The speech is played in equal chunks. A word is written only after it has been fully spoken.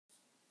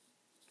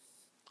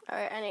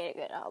Alright, I need to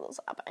get out of this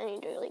app. I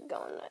need to, like, go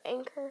on the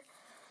Anchor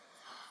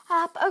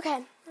app.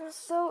 Okay,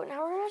 so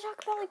now we're gonna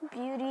talk about, like,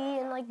 beauty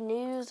and, like,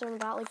 news and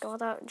about, like, all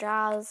that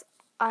jazz.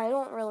 I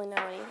don't really know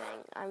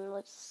anything. I'm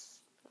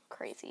just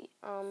crazy.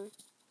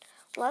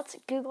 Let's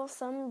Google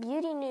some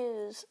beauty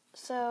news.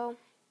 So,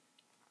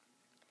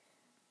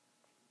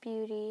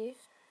 beauty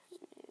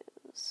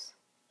news.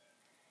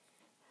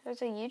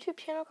 There's a YouTube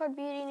channel called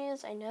Beauty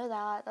News. I know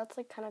that. That's,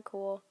 like, kind of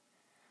cool.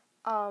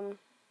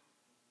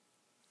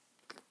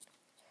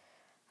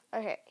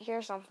 Okay,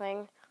 here's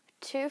something.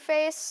 Too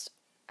Faced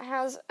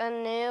has a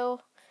new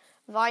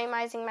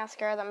volumizing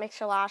mascara that makes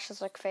your lashes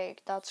look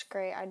fake. That's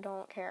great. I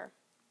don't care.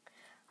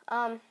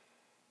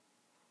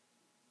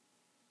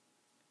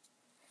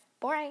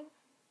 Boring.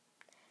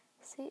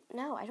 See,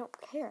 no, I don't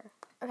care.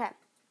 Okay.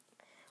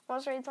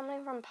 Let's read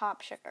something from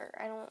Pop Sugar.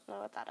 I don't know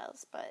what that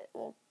is, but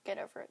we'll get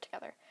over it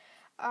together.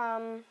 All I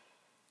want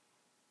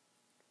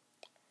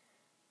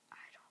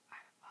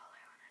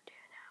to do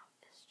now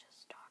is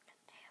just talk in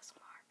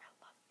ASMR. I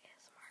love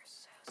ASMR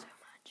so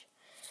much.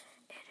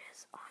 It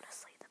is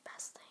honestly the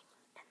best thing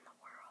in the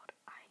world.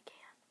 I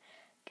can't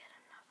get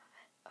enough of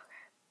it.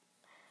 Okay.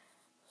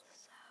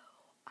 So,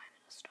 I'm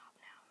going to stop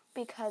now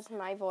because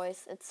my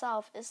voice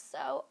itself is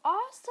so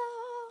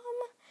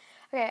awesome.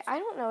 Okay, I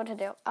don't know what to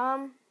do.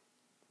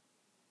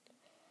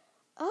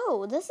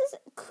 Oh, this is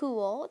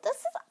cool. This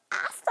is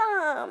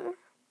awesome.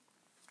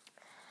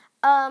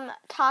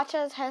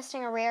 Tatcha is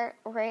hosting a rare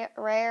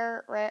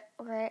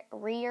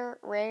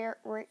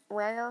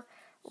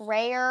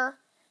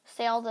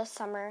sale this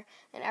summer,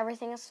 and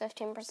everything is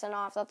 15%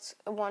 off. That's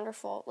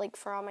wonderful, like,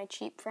 for all my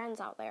cheap friends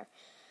out there.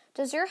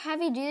 Does your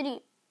heavy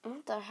duty...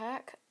 What the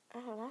heck?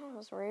 Oh, that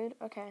was rude.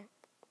 Okay.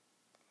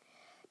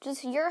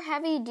 Does your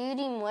heavy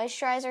duty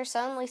moisturizer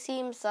suddenly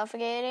seem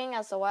suffocating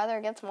as the weather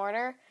gets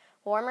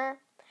warmer?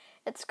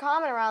 It's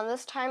common around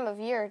this time of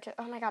year to...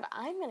 Oh my god,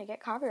 I'm going to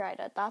get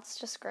copyrighted. That's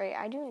just great.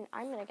 I'm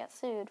going to get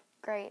sued.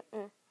 Great.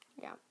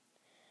 Yeah.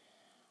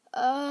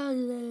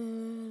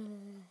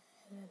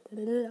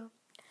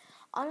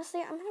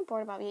 Honestly, I'm kind of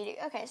bored about beauty.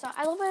 Okay, so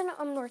I live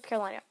in North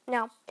Carolina.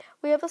 Now,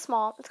 we have a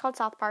small... It's called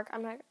South Park.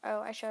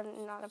 I should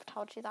not have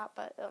told you that,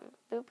 but...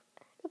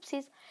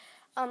 Oopsies.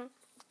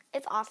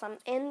 It's awesome.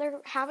 And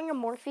they're having a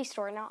Morphe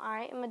store. Now,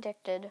 I am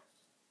addicted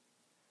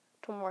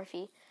to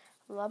Morphe.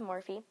 Love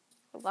Morphe.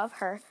 Love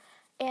her.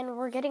 And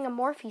we're getting a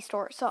Morphe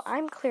store, so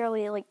I'm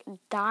clearly, like,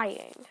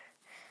 dying.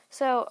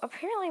 So,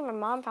 apparently my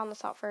mom found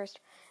this out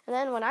first. And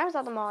then when I was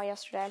at the mall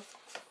yesterday...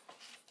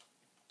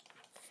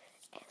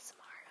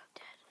 ASMR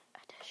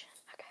edition.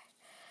 Okay.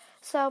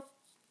 So,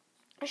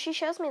 she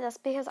shows me this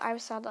because I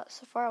saw that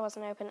Sephora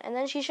wasn't open. And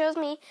then she shows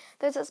me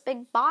there's this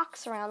big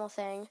box around the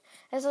thing.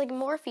 It's like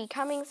Morphe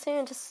coming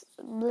soon to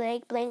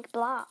blank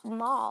blah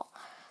mall.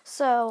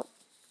 So,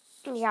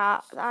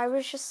 yeah, I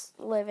was just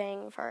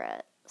living for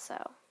it,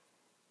 so...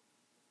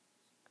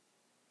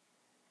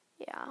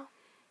 Yeah.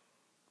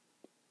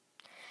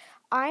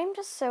 I'm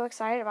just so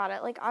excited about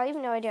it. Like, I have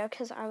no idea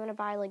because I'm going to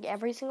buy, like,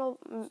 every single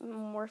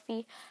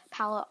Morphe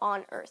palette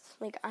on Earth.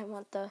 Like, I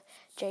want the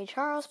J.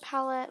 Charles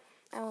palette.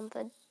 I want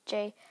the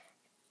J.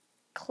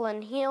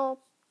 Hill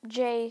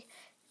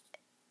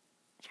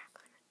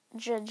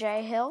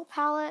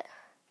palette.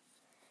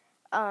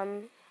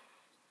 And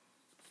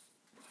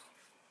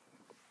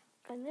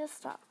this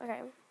stuff.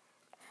 Okay.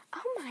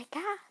 Oh, my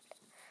God.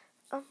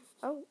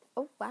 Oh,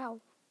 wow.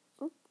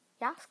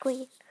 Yes,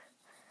 queen.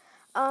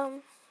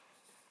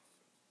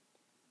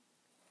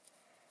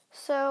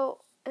 So,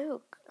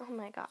 oh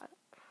my god.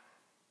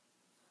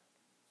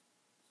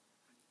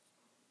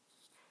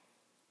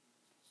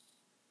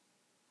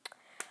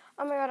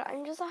 Oh my god,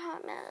 I'm just a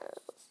hot mess.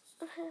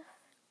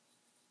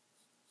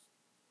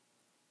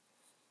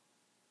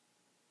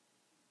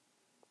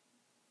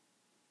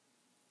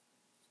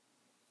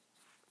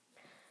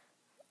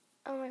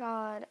 Oh my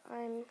god,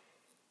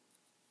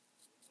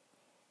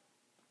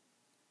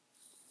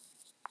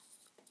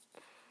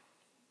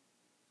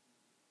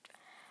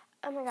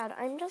 oh my god,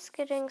 I'm just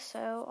getting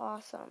so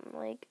awesome.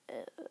 Like,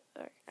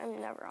 I'm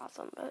never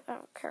awesome, but I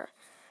don't care.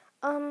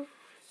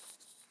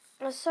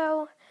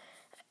 So,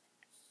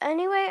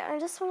 anyway, I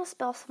just want to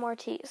spill some more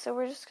tea. So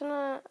we're just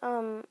gonna,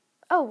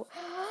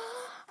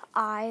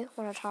 I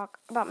want to talk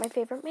about my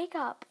favorite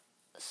makeup.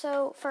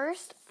 So,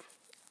 first,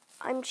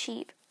 I'm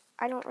cheap.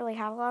 I don't really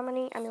have a lot of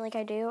money. I mean, like,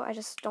 I do. I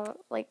just don't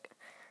like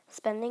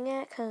spending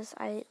it because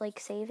I like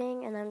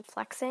saving and then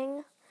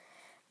flexing.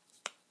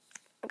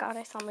 God,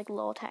 I sound like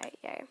Lil Tay.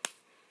 Yay.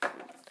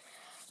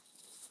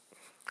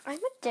 I'm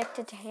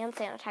addicted to hand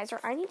sanitizer.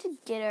 I need to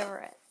get over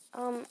it.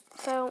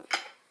 So,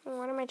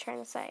 what am I trying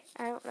to say?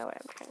 I don't know what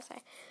I'm trying to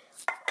say.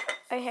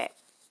 Okay.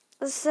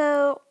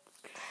 So,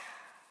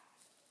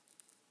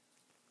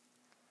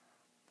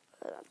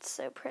 that's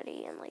so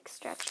pretty and, like,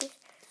 stretchy.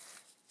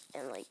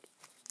 And, like,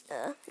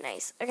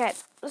 nice. Okay.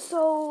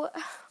 So,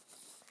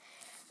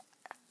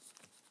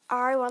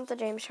 I want the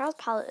James Charles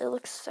palette. It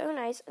looks so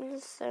nice and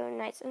it's so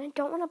nice. And I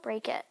don't want to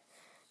break it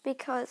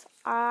because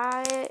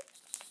I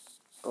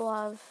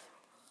love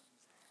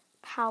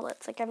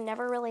palettes. Like, I've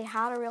never really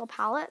had a real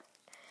palette.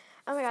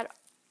 Oh my god.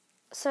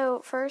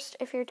 So first,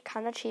 if you're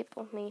kind of cheap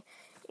with me,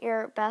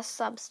 your best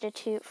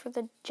substitute for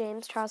the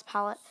James Charles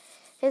palette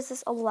is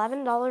this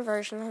 $11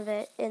 version of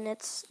it, and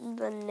it's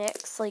the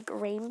NYX like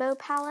rainbow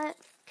palette.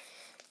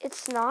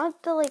 It's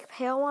not the like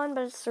pale one,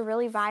 but it's the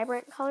really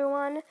vibrant color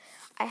one.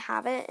 I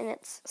have it, and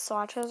its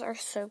swatches are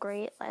so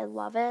great. I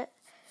love it.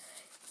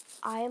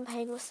 I am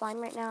playing with slime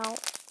right now.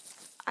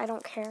 I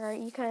don't care.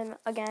 You can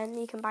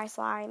buy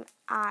slime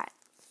at.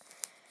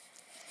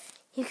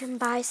 You can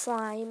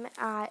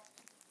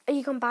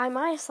buy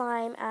my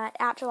slime at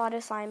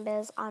Gelato Slime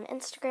Biz on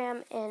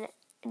Instagram and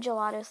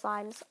Gelato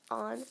Slimes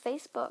on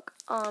Facebook.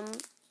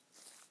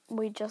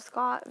 We just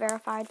got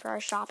verified for our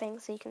shopping,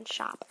 so you can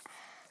shop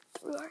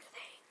through our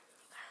thing.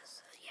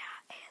 So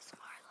yeah,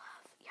 ASMR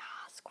love,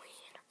 yes,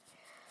 queen.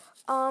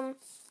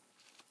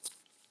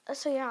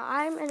 So yeah,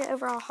 I'm an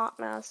overall hot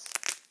mess.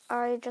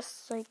 I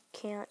just like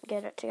can't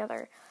get it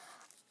together.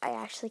 I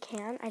actually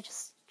can. I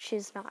just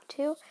choose not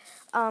to.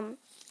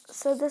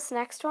 So this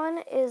next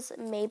one is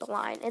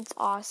Maybelline. It's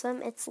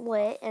awesome. It's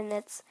lit, and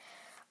it's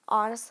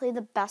honestly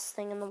the best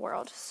thing in the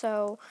world.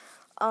 So,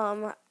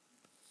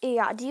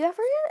 yeah. Do you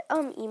ever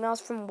get emails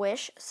from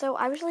Wish? So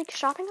I was like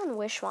shopping on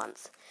Wish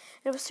once.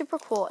 And it was super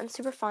cool and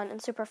super fun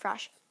and super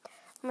fresh.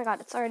 Oh my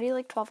god, it's already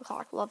like 12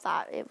 o'clock. Love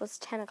that. It was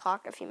 10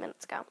 o'clock a few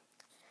minutes ago.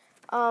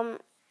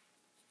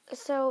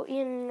 So,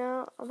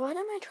 what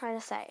am I trying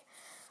to say?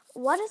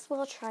 What is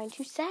Will trying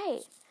to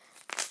say?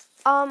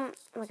 Oh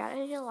my god, I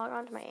need to log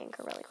on to my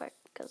Anchor really quick,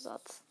 because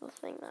that's the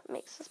thing that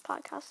makes this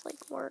podcast, like,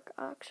 work,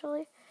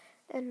 actually,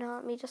 and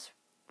not me just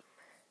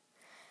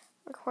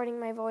recording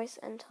my voice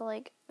into,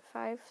 like,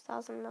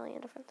 5,000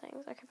 million different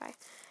things. Okay, bye.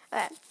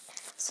 Okay,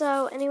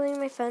 so, anyway,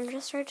 my phone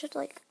just started to,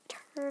 like,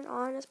 turn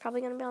on. It's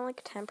probably gonna be on,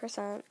 like,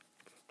 10%.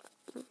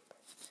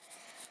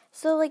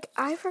 So, like,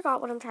 I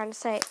forgot what I'm trying to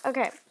say.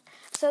 Okay,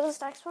 so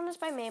this next one is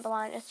by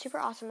Maybelline. It's super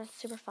awesome, it's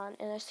super fun,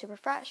 and it's super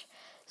fresh.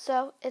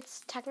 So,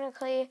 it's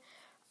technically...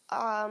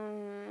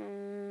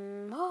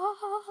 Amazing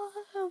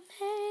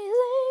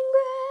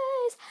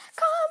Grace,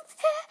 come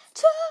here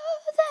to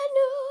the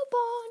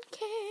newborn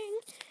King.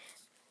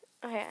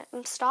 Okay,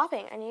 I'm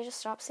stopping. I need to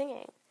stop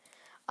singing.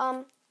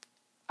 Oh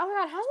my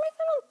god, how's my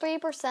phone on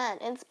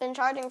 3%? It's been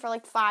charging for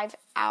like 5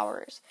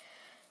 hours.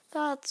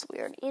 That's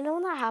weird. You know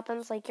when that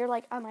happens, like, you're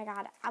like, oh my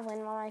god, when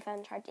will my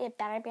phone charge? It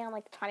better be on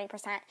like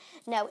 20%.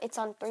 No, it's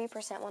on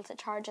 3% once it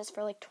charges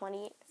for like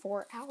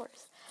 24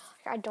 hours.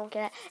 I don't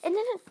get it. And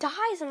then it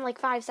dies in like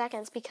 5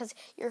 seconds because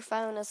your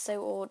phone is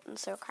so old and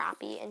so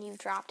crappy, and you've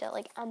dropped it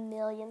like a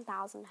million,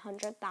 thousand,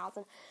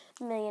 100,000,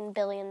 million,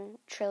 billion,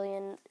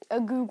 trillion, a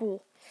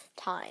Google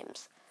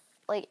times.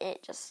 Like,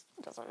 it just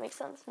doesn't make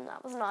sense, and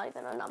that was not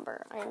even a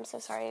number. I am so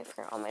sorry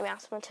for all my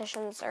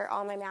mathematicians or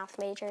all my math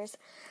majors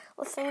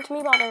listening to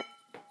me about it.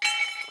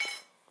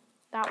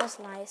 That was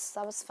nice.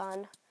 That was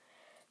fun.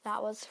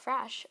 That was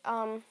fresh.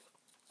 Yeah,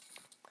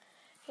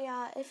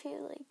 if you,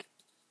 like,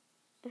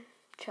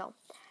 chill.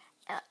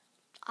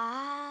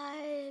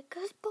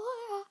 Cause boy,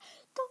 I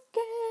don't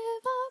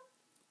give up.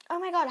 Oh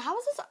my god, how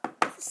is this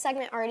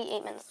segment already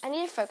 8 minutes? I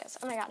need to focus.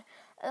 Oh my god.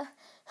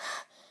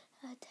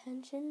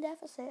 Attention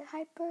deficit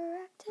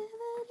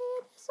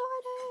hyperactivity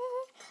disorder.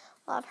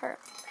 Love her.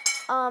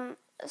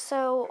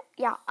 So,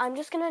 yeah, I'm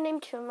just gonna name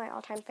 2 of my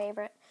all-time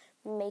favorite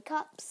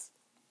makeups.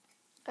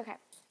 Okay,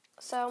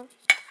 so,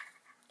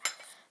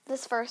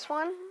 this first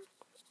one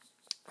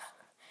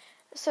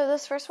is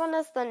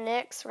the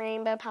NYX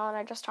Rainbow Palette.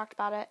 I just talked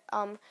about it.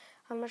 I'm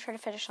gonna try to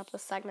finish up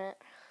this segment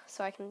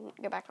so I can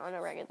go back on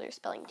a regular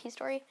spelling tea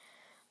story.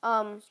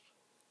 I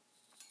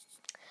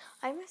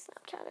have my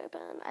Snapchat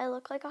open. I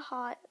look like a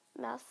hot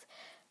mess.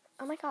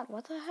 Oh my god,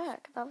 what the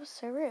heck? That was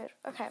so rude.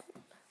 Okay.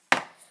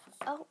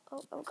 Oh.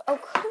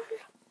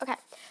 Okay.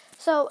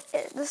 So,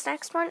 this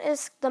next one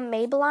is the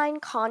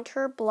Maybelline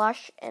Contour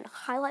Blush and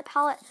Highlight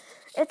Palette.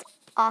 It's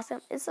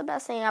awesome. It's the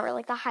best thing ever.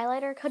 Like, the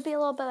highlighter could be a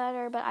little bit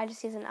better, but I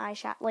just use an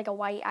eyeshadow, like a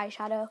white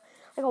eyeshadow,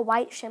 like a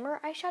white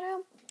shimmer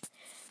eyeshadow.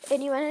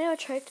 And you want to know a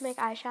trick to make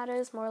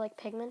eyeshadows more, like,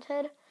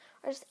 pigmented?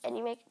 Or just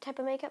any type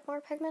of makeup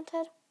more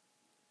pigmented?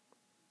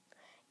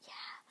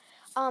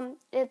 Yeah.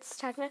 It's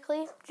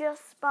technically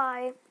just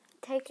by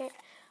taking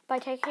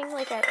like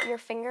your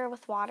finger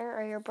with water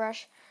or your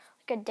brush,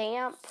 like a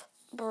damp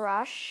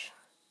brush,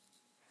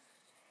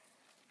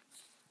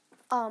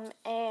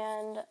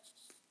 and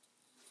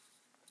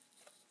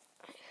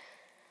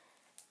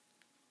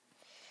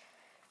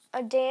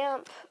a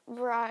damp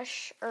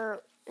brush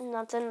or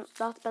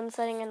that's been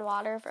sitting in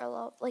water for a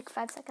little, like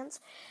 5 seconds,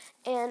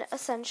 and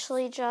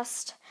essentially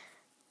just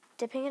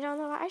dipping it on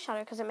the eyeshadow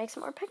because it makes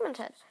it more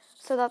pigmented.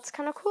 So that's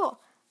kind of cool.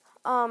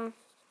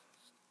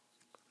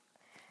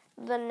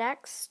 The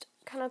next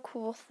kind of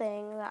cool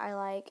thing that I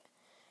like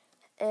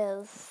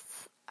is,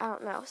 I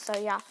don't know, so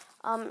yeah,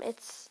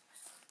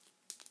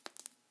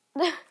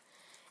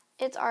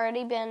 it's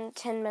already been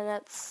 10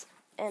 minutes,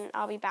 and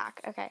I'll be back.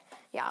 Okay,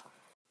 yeah.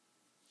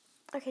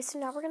 Okay, so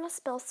now we're gonna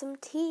spill some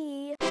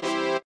tea.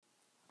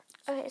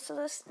 Okay, so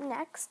this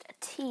next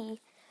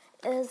tea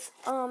is,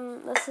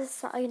 this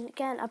is,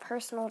 again, a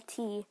personal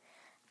tea.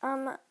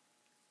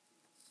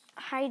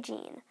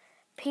 hygiene.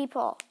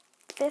 People,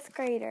 5th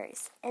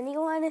graders,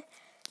 anyone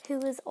who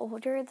is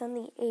older than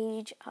the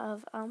age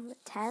of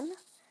 10,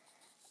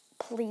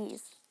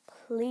 please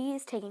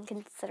take in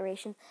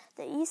consideration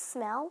that you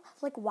smell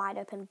like wide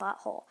open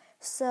butthole.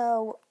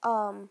 So,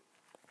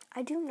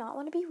 I do not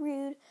want to be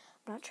rude.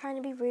 I'm not trying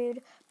to be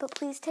rude, but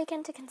please take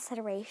into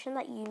consideration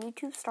that you need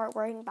to start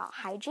worrying about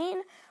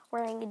hygiene,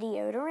 wearing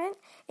deodorant,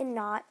 and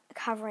not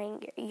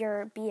covering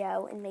your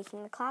BO and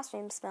making the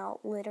classroom smell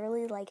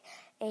literally like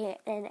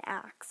an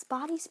Axe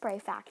body spray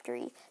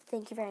factory.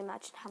 Thank you very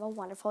much and have a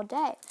wonderful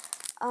day.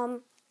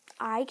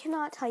 I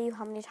cannot tell you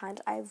how many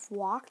times I've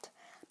walked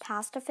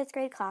past a 5th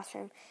grade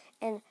classroom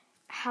and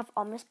have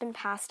almost been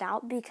passed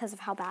out because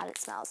of how bad it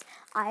smells.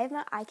 I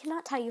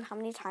cannot tell you how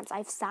many times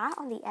I've sat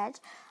on the edge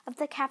of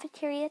the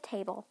cafeteria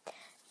table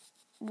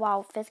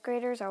while 5th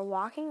graders are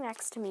walking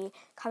next to me,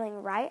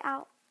 coming right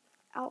out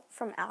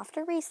from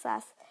after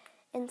recess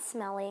and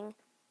smelling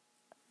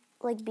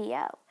like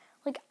BO.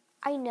 Like,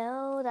 I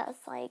know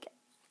that's like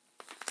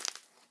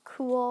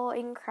cool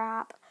and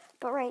crap,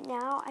 but right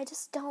now I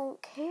just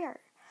don't care.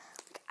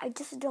 Like, I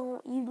just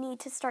don't. You need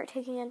to start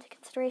taking into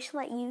consideration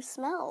that you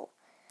smell.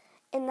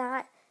 And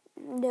not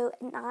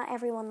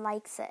everyone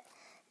likes it.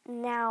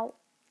 Now,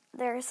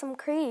 there are some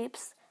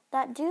creeps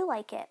that do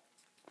like it.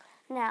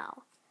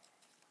 Now,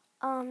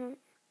 I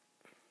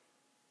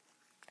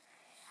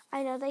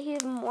know that you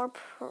have more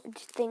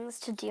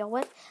things to deal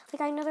with. Like,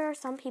 I know there are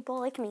some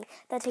people like me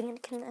that take into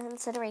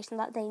consideration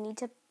that they need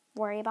to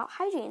worry about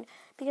hygiene.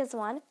 Because,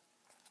 one,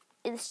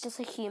 it's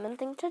just a human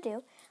thing to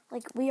do.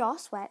 Like, we all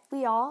sweat.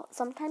 We all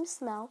sometimes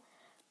smell.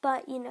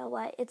 But you know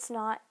what? It's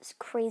not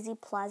crazy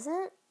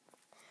pleasant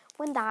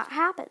when that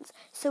happens.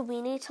 So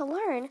we need to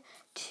learn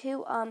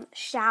to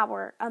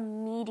shower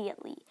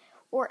immediately,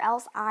 or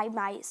else I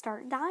might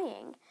start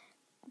dying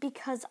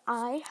because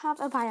I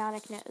have a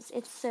bionic nose.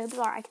 It's so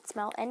bizarre. I can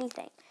smell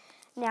anything.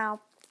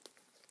 Now,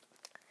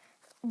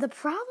 the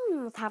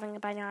problem with having a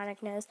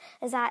bionic nose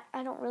is that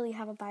I don't really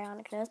have a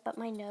bionic nose, but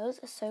my nose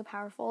is so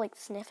powerful, like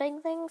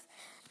sniffing things,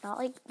 not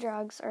like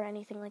drugs or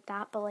anything like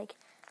that, but like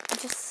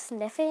just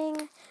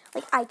sniffing.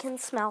 Like, I can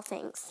smell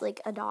things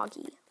like a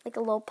doggy, like a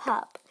little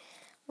pup.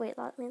 Wait,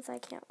 that means I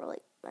can't really,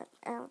 I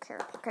don't care.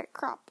 Okay,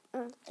 crop.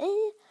 I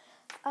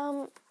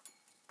want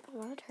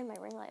to turn my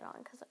ring light on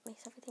because it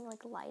makes everything,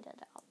 like, lighted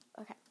out.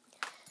 Okay.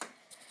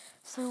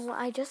 So,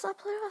 I just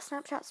uploaded a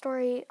Snapchat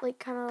story, like,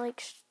 kind of,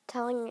 like,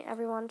 telling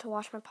everyone to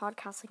watch my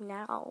podcast, like,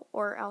 now,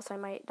 or else I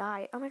might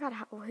die. Oh, my God,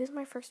 who's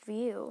my first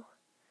view?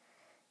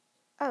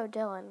 Oh,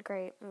 Dylan.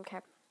 Great. Okay.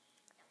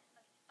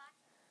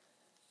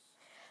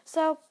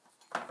 So,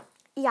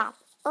 yeah.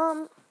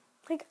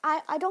 Like,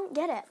 I don't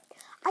get it.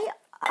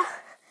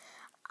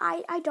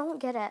 I don't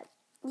get it,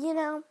 you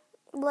know,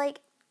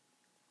 like,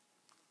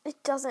 it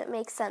doesn't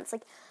make sense.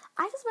 Like,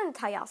 I just want to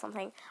tell y'all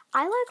something.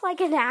 I look like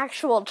an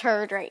actual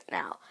turd right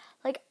now.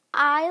 Like,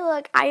 I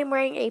am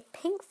wearing a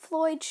Pink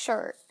Floyd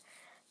shirt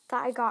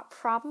that I got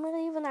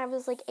probably when I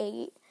was, like,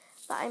 8,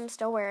 that I'm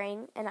still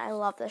wearing, and I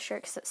love this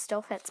shirt because it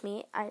still fits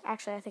me. I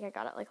think I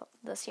got it, like,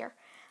 this year,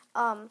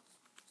 or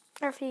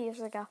a few years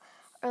ago.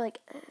 Or, like,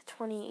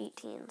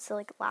 2018, so,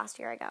 like, last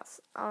year, I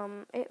guess.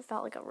 It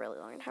felt like a really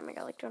long time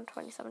ago, like,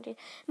 2017. It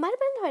might have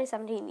been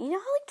 2017. You know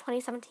how, like,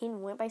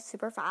 2017 went by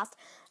super fast?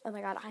 Oh,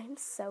 my God, I am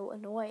so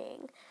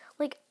annoying.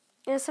 Like,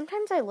 you know,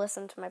 sometimes I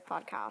listen to my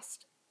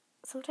podcast.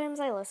 Sometimes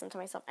I listen to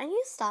myself. I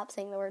need to stop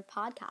saying the word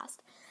podcast.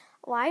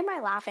 Why am I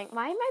laughing?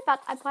 Why am I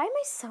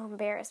so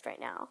embarrassed right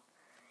now?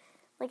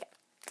 Like,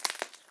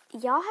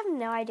 y'all have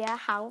no idea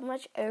how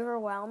much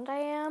overwhelmed I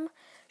am.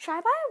 Should I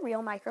buy a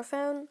real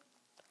microphone?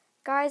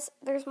 Guys,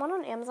 there's one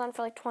on Amazon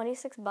for, like,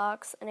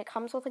 $26, and it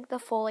comes with, like, the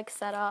full, like,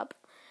 setup,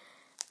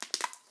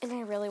 and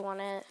I really want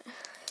it.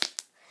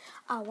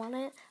 I want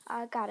it,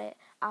 I got it,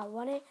 I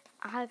want it,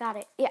 I got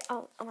it. Yeah,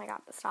 oh my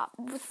God, stop.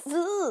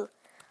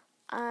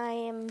 I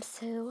am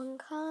so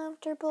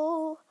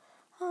uncomfortable,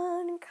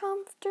 I'm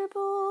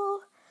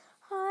uncomfortable.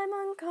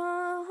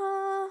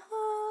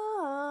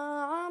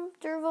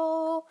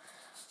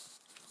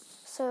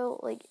 So,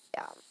 like,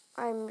 yeah,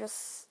 I'm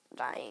just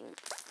dying,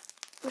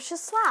 which is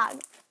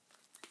sad.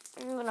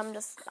 But I'm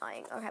just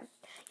dying. Okay.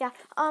 Yeah.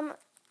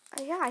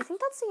 Yeah, I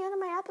think that's the end of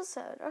my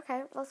episode.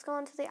 Okay, let's go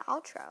into the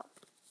outro.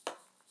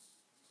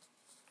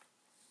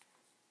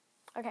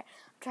 Okay,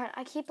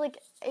 I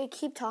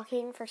keep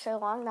talking for so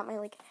long that my,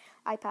 like,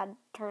 iPad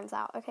turns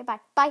out. Okay,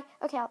 bye. Bye.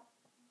 Okay,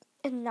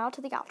 and now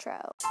to the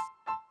outro.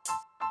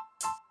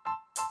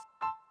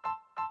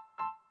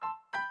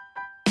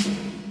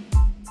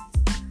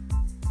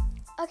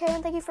 Okay,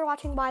 and thank you for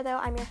watching Why Though.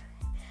 I'm your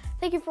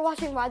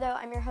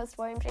host,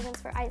 William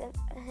Jenkins, for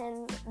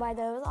and Why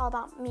Though is all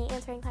about me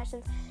answering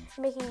questions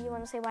and making you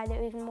want to say Why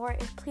Though even more.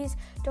 And please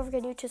don't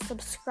forget to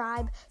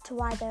subscribe to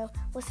Why Though.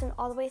 Listen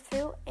all the way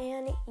through,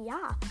 and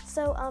yeah.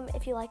 So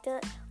if you liked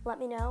it, let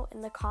me know in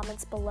the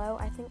comments below.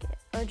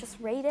 Or just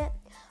rate it.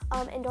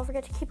 And don't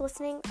forget to keep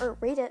listening, or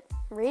rate it.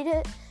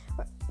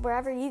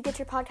 wherever you get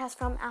your podcast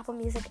from, Apple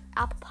Music,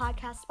 Apple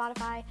Podcast,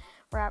 Spotify,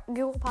 wherever,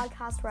 Google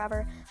Podcast,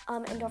 wherever.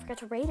 And don't forget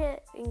to rate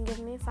it and give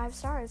me 5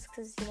 stars,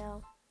 because,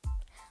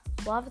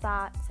 love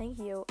that. Thank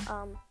you.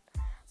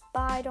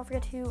 Bye. Don't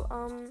forget to,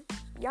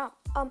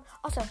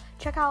 also,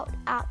 check out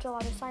at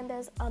Gelato Slime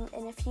Biz, and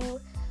if you,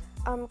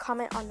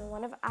 comment on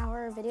one of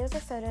our videos or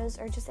photos,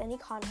 or just any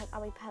content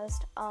that we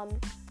post,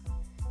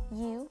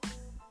 you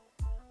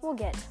will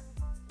get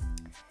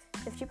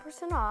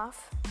 50%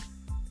 off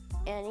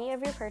any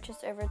of your purchase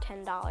over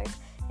 $10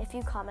 if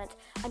you comment.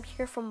 I'm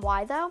here from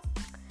why though.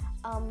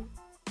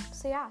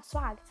 So yeah,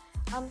 swag.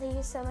 Thank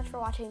you so much for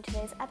watching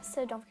today's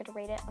episode. Don't forget to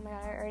rate it. Oh my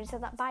god, I already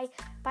said that. Bye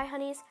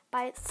honeys.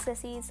 Bye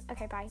sissies.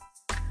 Okay, bye.